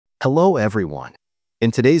Hello everyone.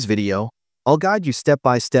 In today's video, I'll guide you step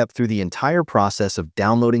by step through the entire process of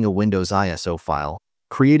downloading a Windows ISO file,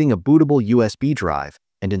 creating a bootable USB drive,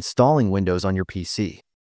 and installing Windows on your PC.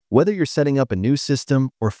 Whether you're setting up a new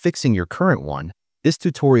system or fixing your current one, this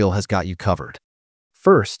tutorial has got you covered.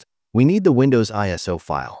 First, we need the Windows ISO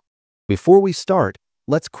file. Before we start,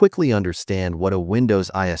 let's quickly understand what a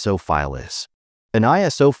Windows ISO file is. An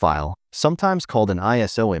ISO file, sometimes called an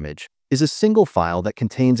ISO image, is a single file that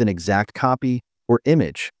contains an exact copy or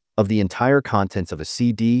image of the entire contents of a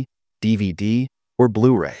CD, DVD, or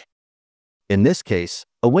Blu-ray. In this case,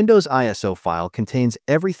 a Windows ISO file contains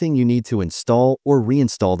everything you need to install or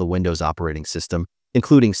reinstall the Windows operating system,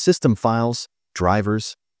 including system files,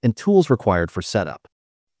 drivers, and tools required for setup.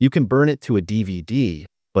 You can burn it to a DVD,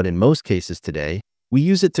 but in most cases today, we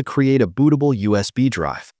use it to create a bootable USB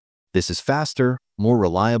drive. This is faster, more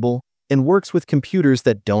reliable, and works with computers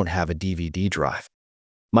that don't have a DVD drive.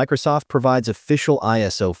 Microsoft provides official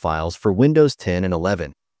ISO files for Windows 10 and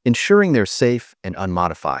 11, ensuring they're safe and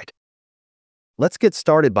unmodified. Let's get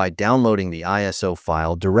started by downloading the ISO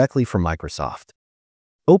file directly from Microsoft.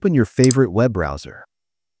 Open your favorite web browser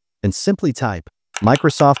and simply type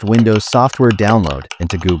Microsoft Windows Software Download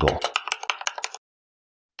into Google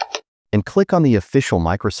and click on the official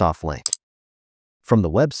Microsoft link. From the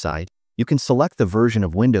website, you can select the version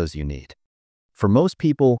of Windows you need. For most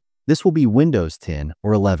people, this will be Windows 10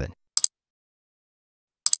 or 11.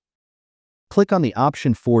 Click on the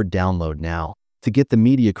option for Download Now to get the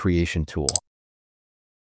media creation tool.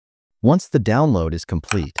 Once the download is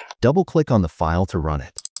complete, double-click on the file to run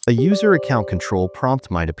it. A user account control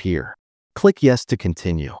prompt might appear. Click Yes to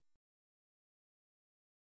continue.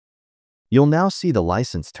 You'll now see the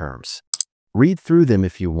license terms. Read through them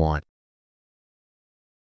if you want,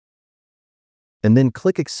 and then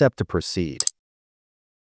click Accept to proceed.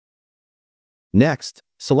 Next,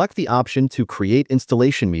 select the option to create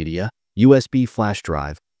installation media, USB flash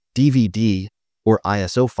drive, DVD, or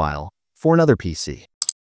ISO file for another PC.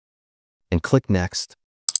 And click Next.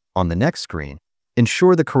 On the next screen,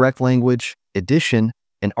 ensure the correct language, edition,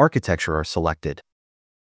 and architecture are selected.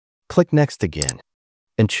 Click Next again,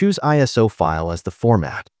 and choose ISO file as the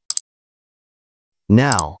format.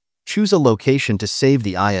 Now, choose a location to save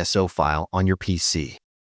the ISO file on your PC,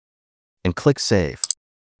 and click Save.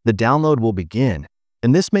 The download will begin,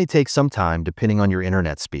 and this may take some time depending on your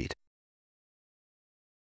internet speed.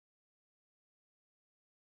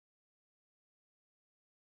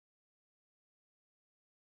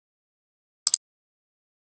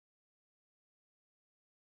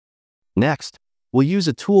 Next, we'll use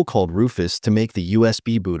a tool called Rufus to make the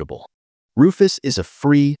USB bootable. Rufus is a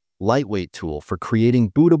free, lightweight tool for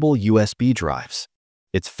creating bootable USB drives.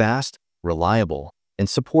 It's fast, reliable, and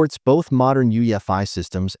supports both modern UEFI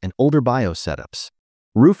systems and older BIOS setups.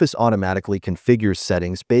 Rufus automatically configures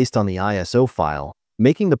settings based on the ISO file,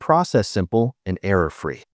 making the process simple and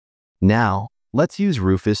error-free. Now, let's use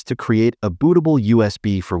Rufus to create a bootable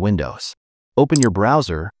USB for Windows. Open your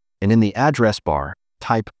browser, and in the address bar,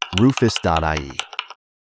 type rufus.ie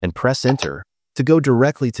and press Enter to go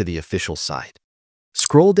directly to the official site.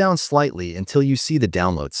 Scroll down slightly until you see the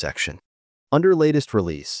download section. Under Latest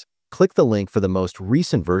Release, click the link for the most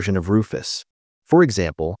recent version of Rufus. For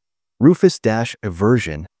example,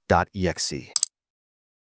 rufus-version.exe.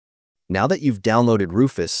 Now that you've downloaded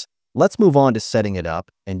Rufus, let's move on to setting it up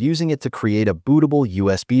and using it to create a bootable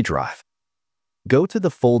USB drive. Go to the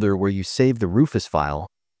folder where you save the Rufus file,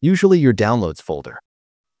 usually your Downloads folder.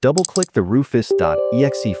 Double-click the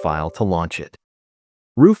rufus.exe file to launch it.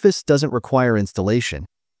 Rufus doesn't require installation.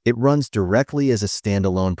 It runs directly as a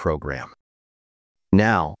standalone program.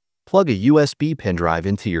 Now, plug a USB pen drive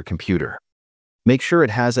into your computer. Make sure it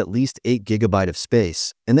has at least 8 GB of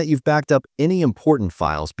space and that you've backed up any important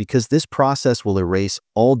files because this process will erase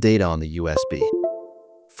all data on the USB.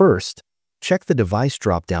 First, check the device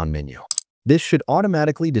drop-down menu. This should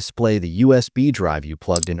automatically display the USB drive you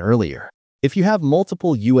plugged in earlier. If you have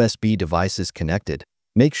multiple USB devices connected,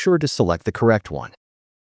 make sure to select the correct one.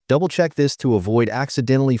 Double-check this to avoid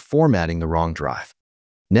accidentally formatting the wrong drive.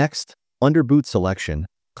 Next, under Boot Selection,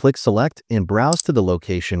 click Select and browse to the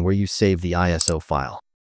location where you save the ISO file.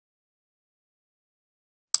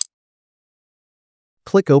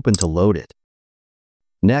 Click Open to load it.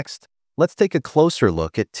 Next, let's take a closer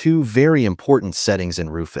look at two very important settings in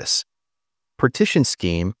Rufus: Partition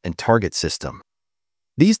Scheme and Target System.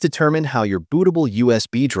 These determine how your bootable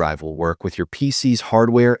USB drive will work with your PC's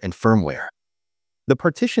hardware and firmware. The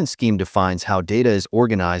partition scheme defines how data is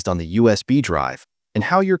organized on the USB drive and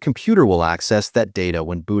how your computer will access that data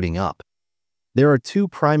when booting up. There are two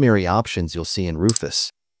primary options you'll see in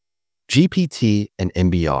Rufus: GPT and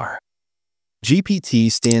MBR.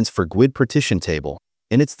 GPT stands for GUID partition table,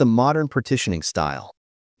 and it's the modern partitioning style.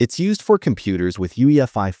 It's used for computers with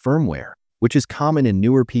UEFI firmware, which is common in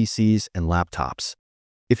newer PCs and laptops.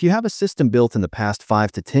 If you have a system built in the past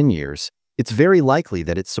 5 to 10 years, it's very likely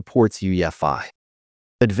that it supports UEFI.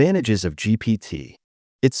 Advantages of GPT.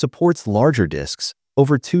 It supports larger disks,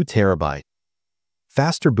 over 2 TB,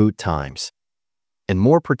 faster boot times, and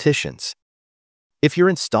more partitions. If you're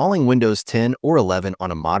installing Windows 10 or 11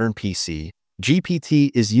 on a modern PC,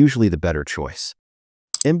 GPT is usually the better choice.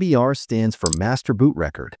 MBR stands for Master Boot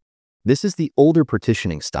Record. This is the older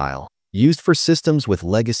partitioning style, used for systems with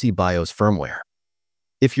legacy BIOS firmware.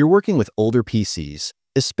 If you're working with older PCs,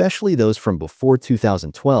 especially those from before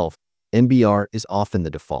 2012, MBR is often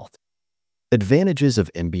the default. Advantages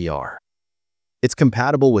of MBR. It's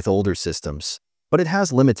compatible with older systems, but it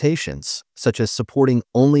has limitations, such as supporting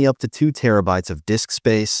only up to 2 TB of disk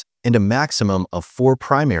space and a maximum of 4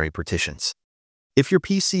 primary partitions. If your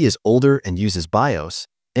PC is older and uses BIOS,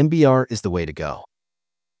 MBR is the way to go.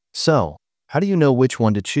 So, how do you know which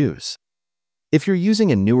one to choose? If you're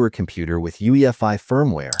using a newer computer with UEFI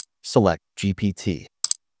firmware, select GPT.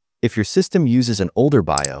 If your system uses an older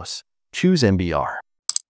BIOS, choose MBR.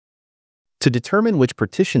 To determine which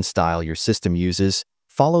partition style your system uses,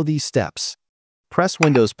 follow these steps. Press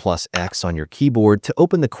Windows plus X on your keyboard to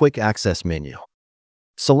open the Quick Access menu.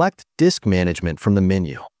 Select Disk Management from the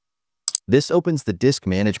menu. This opens the Disk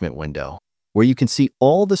Management window, where you can see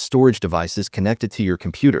all the storage devices connected to your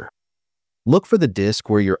computer. Look for the disk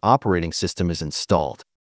where your operating system is installed.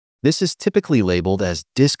 This is typically labeled as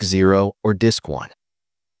Disk 0 or Disk 1.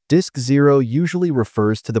 Disk 0 usually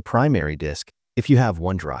refers to the primary disk if you have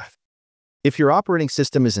OneDrive. If your operating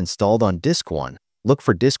system is installed on Disk 1, look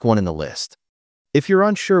for Disk 1 in the list. If you're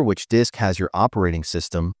unsure which disk has your operating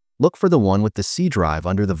system, look for the one with the C drive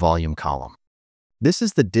under the volume column. This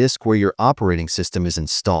is the disk where your operating system is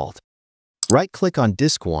installed. Right-click on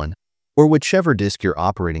Disk 1, or whichever disk your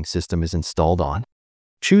operating system is installed on.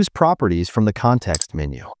 Choose Properties from the context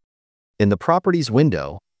menu. In the Properties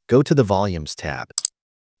window, go to the Volumes tab.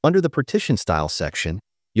 Under the Partition Style section,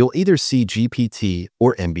 you'll either see GPT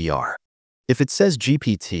or MBR. If it says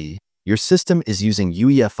GPT, your system is using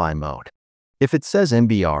UEFI mode. If it says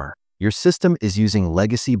MBR, your system is using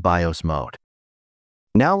Legacy BIOS mode.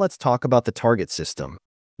 Now let's talk about the target system.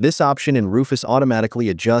 This option in Rufus automatically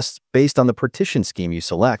adjusts based on the partition scheme you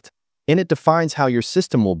select, and it defines how your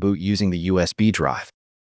system will boot using the USB drive.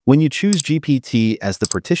 When you choose GPT as the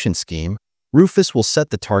partition scheme, Rufus will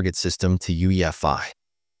set the target system to UEFI.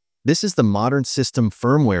 This is the modern system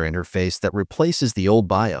firmware interface that replaces the old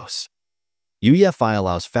BIOS. UEFI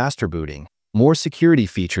allows faster booting, more security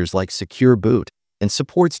features like Secure Boot, and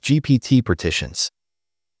supports GPT partitions.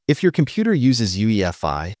 If your computer uses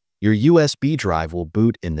UEFI, your USB drive will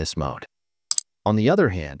boot in this mode. On the other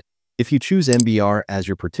hand, if you choose MBR as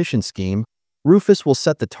your partition scheme, Rufus will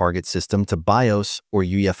set the target system to BIOS or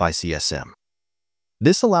UEFI CSM.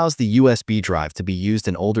 This allows the USB drive to be used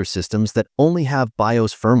in older systems that only have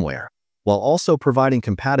BIOS firmware, while also providing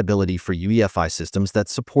compatibility for UEFI systems that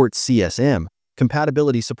support CSM,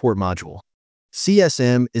 Compatibility Support Module.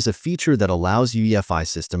 CSM is a feature that allows UEFI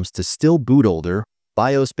systems to still boot older,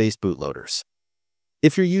 BIOS-based bootloaders.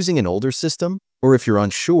 If you're using an older system, or if you're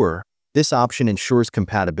unsure, this option ensures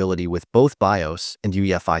compatibility with both BIOS and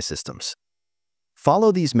UEFI systems.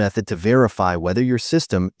 Follow these methods to verify whether your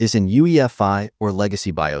system is in UEFI or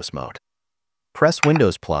Legacy BIOS mode. Press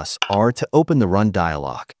Windows plus R to open the Run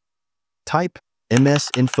dialog. Type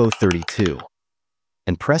msinfo32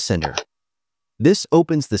 and press Enter. This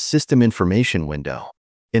opens the System Information window.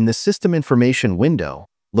 In the System Information window,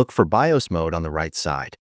 look for BIOS mode on the right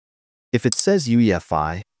side. If it says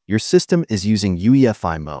UEFI, your system is using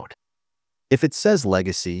UEFI mode. If it says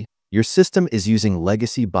Legacy, your system is using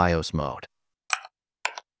Legacy BIOS mode.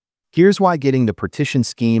 Here's why getting the partition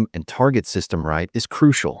scheme and target system right is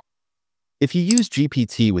crucial. If you use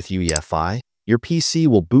GPT with UEFI, your PC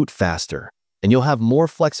will boot faster, and you'll have more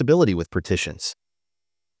flexibility with partitions.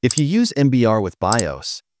 If you use MBR with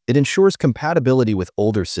BIOS, it ensures compatibility with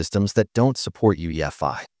older systems that don't support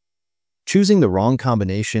UEFI. Choosing the wrong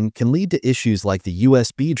combination can lead to issues like the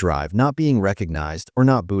USB drive not being recognized or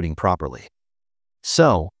not booting properly.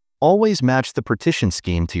 So, always match the partition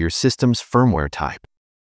scheme to your system's firmware type.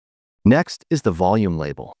 Next is the volume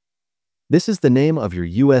label. This is the name of your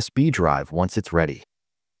USB drive once it's ready.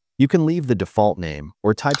 You can leave the default name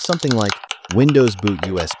or type something like Windows Boot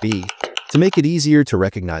USB to make it easier to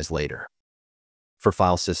recognize later. For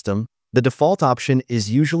file system, the default option is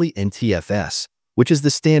usually NTFS, which is the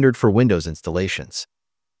standard for Windows installations.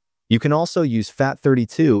 You can also use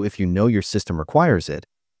FAT32 if you know your system requires it,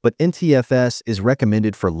 but NTFS is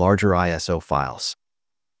recommended for larger ISO files.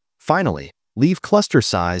 Finally, leave cluster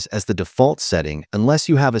size as the default setting unless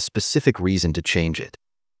you have a specific reason to change it.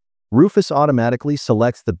 Rufus automatically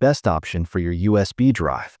selects the best option for your USB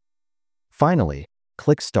drive. Finally,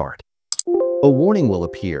 click Start. A warning will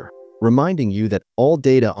appear, reminding you that all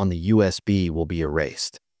data on the USB will be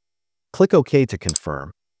erased. Click OK to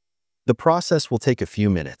confirm. The process will take a few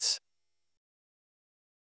minutes.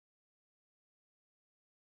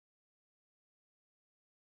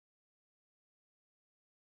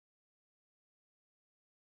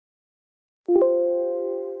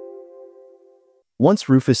 Once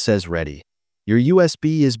Rufus says ready, your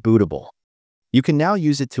USB is bootable. You can now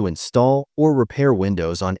use it to install or repair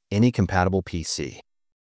Windows on any compatible PC.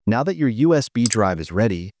 Now that your USB drive is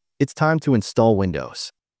ready, it's time to install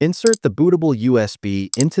Windows. Insert the bootable USB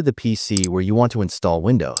into the PC where you want to install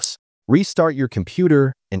Windows. Restart your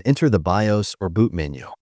computer and enter the BIOS or boot menu.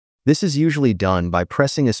 This is usually done by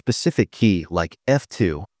pressing a specific key like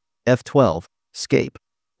F2, F12, Escape,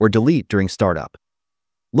 or Delete during startup.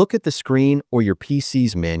 Look at the screen or your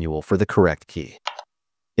PC's manual for the correct key.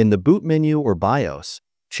 In the boot menu or BIOS,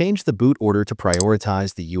 change the boot order to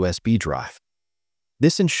prioritize the USB drive.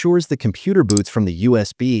 This ensures the computer boots from the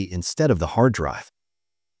USB instead of the hard drive.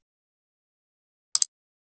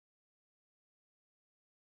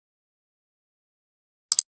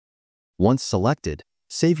 Once selected,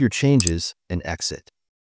 save your changes and exit.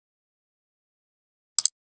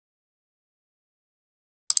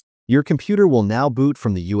 Your computer will now boot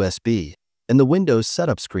from the USB, and the Windows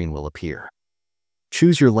setup screen will appear.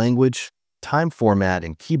 Choose your language, time format,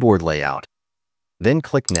 and keyboard layout. Then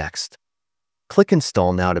click Next. Click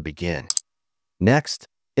Install now to begin. Next,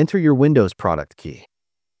 enter your Windows product key.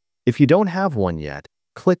 If you don't have one yet,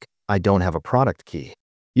 click I don't have a product key.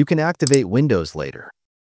 You can activate Windows later.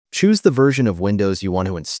 Choose the version of Windows you want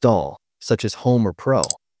to install, such as Home or Pro,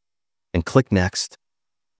 and click Next.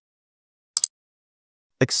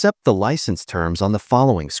 Accept the license terms on the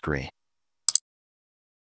following screen.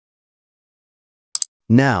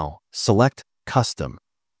 Now, select Custom.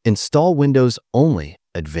 Install Windows Only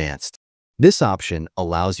Advanced. This option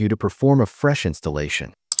allows you to perform a fresh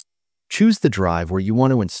installation. Choose the drive where you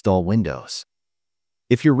want to install Windows.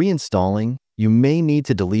 If you're reinstalling, you may need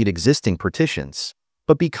to delete existing partitions,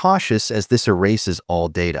 but be cautious as this erases all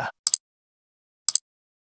data.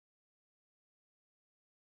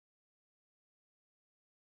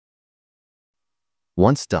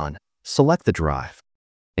 Once done, select the drive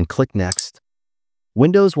and click Next.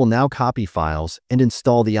 Windows will now copy files and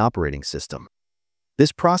install the operating system.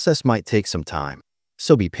 This process might take some time,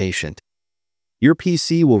 so be patient. Your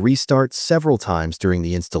PC will restart several times during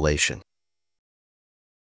the installation.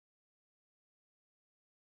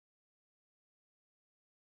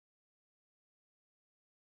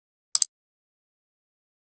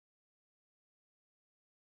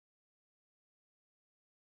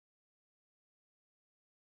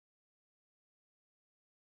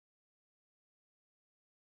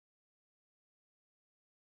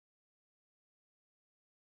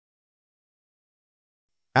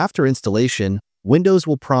 After installation, Windows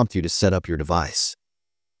will prompt you to set up your device.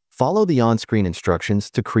 Follow the on-screen instructions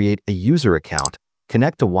to create a user account,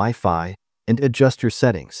 connect to Wi-Fi, and adjust your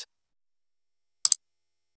settings.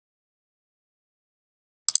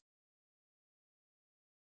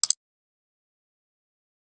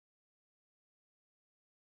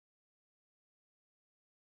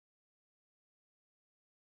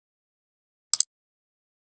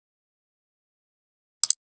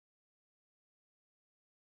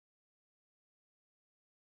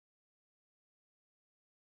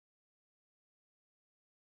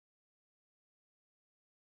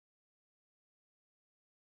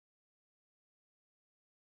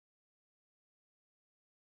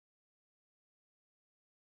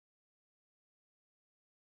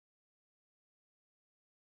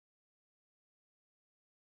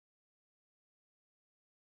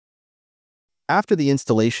 After the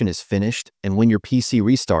installation is finished and when your PC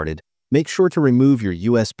restarted, make sure to remove your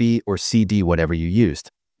USB or CD, whatever you used,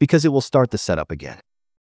 because it will start the setup again.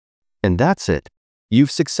 And that's it. You've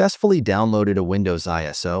successfully downloaded a Windows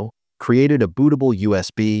ISO, created a bootable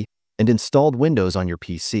USB, and installed Windows on your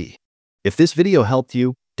PC. If this video helped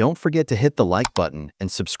you, don't forget to hit the like button and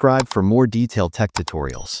subscribe for more detailed tech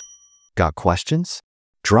tutorials. Got questions?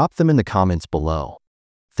 Drop them in the comments below.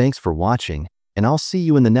 Thanks for watching, and I'll see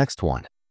you in the next one.